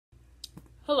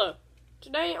Hello.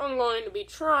 Today I'm going to be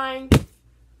trying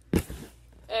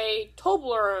a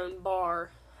Toblerone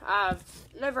bar. I've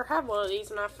never had one of these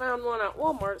and I found one at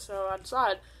Walmart, so I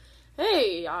decided,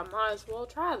 hey, I might as well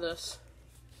try this.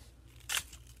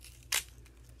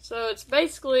 So it's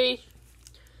basically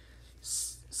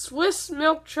Swiss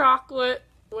milk chocolate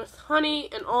with honey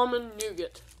and almond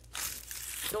nougat.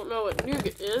 Don't know what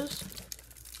nougat is.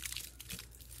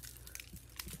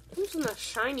 Comes in a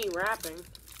shiny wrapping.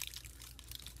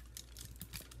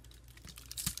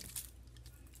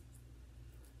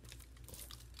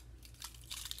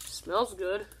 Smells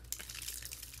good.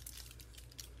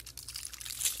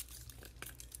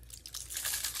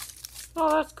 Oh,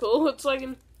 that's cool. It's like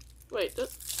an... Wait, it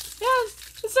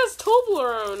says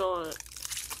Toblerone on it.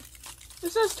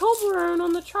 It says Toblerone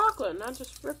on the chocolate, and I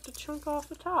just ripped a chunk off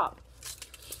the top.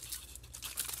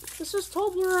 It says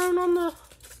Toblerone on the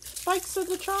spikes of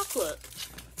the chocolate.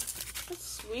 That's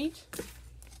sweet.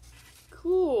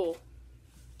 Cool.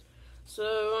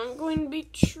 So, I'm going to be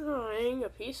trying a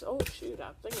piece. Oh, shoot,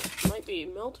 I think it might be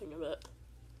melting a bit.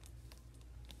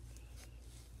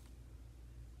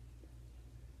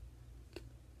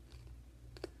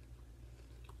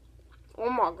 Oh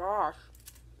my gosh.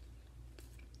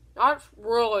 That's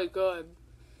really good.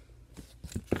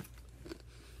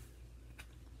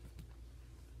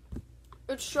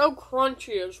 It's so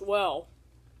crunchy as well.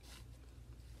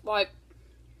 Like,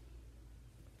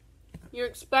 you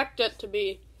expect it to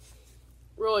be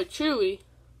really chewy,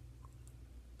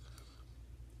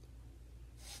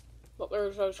 but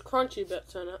there's those crunchy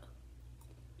bits in it.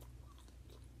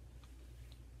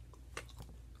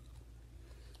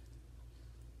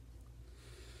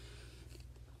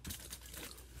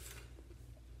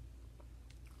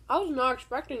 I was not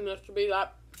expecting this to be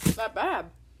that bad.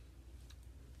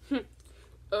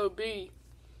 O.B.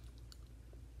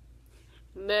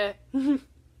 Meh.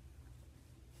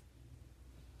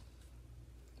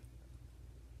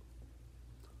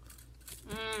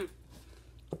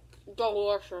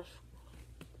 Delicious.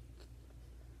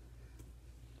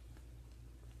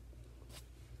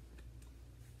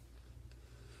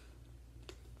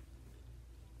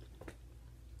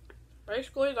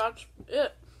 Basically, that's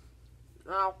it.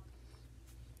 Now,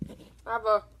 I have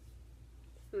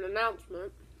an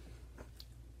announcement.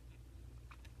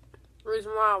 The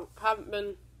reason why I haven't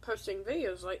been posting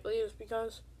videos lately is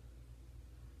because,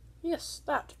 yes,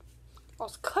 that. I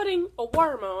was cutting a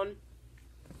watermelon,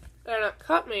 and it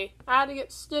cut me. I had to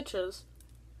get stitches.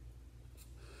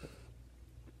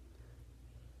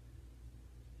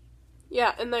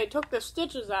 Yeah, and they took the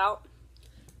stitches out,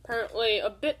 apparently a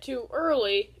bit too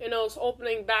early, and it was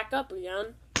opening back up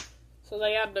again. So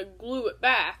they had to glue it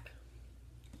back.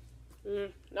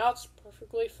 Now it's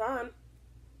perfectly fine.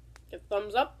 Give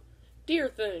thumbs up. Deer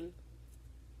thing.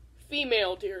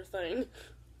 Female deer thing.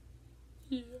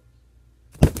 Yeah.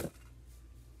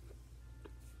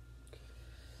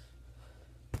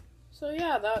 So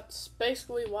yeah, that's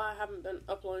basically why I haven't been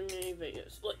uploading any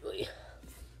videos lately.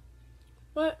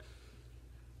 But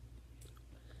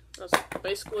that's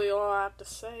basically all I have to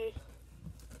say.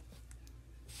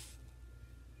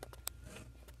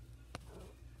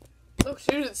 Oh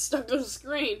shoot, it's stuck to the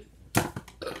screen.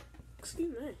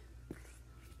 Excuse me.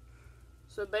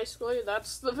 So basically,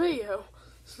 that's the video.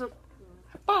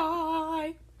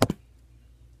 Bye!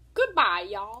 Goodbye,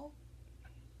 y'all.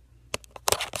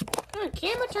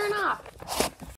 Camera turn off.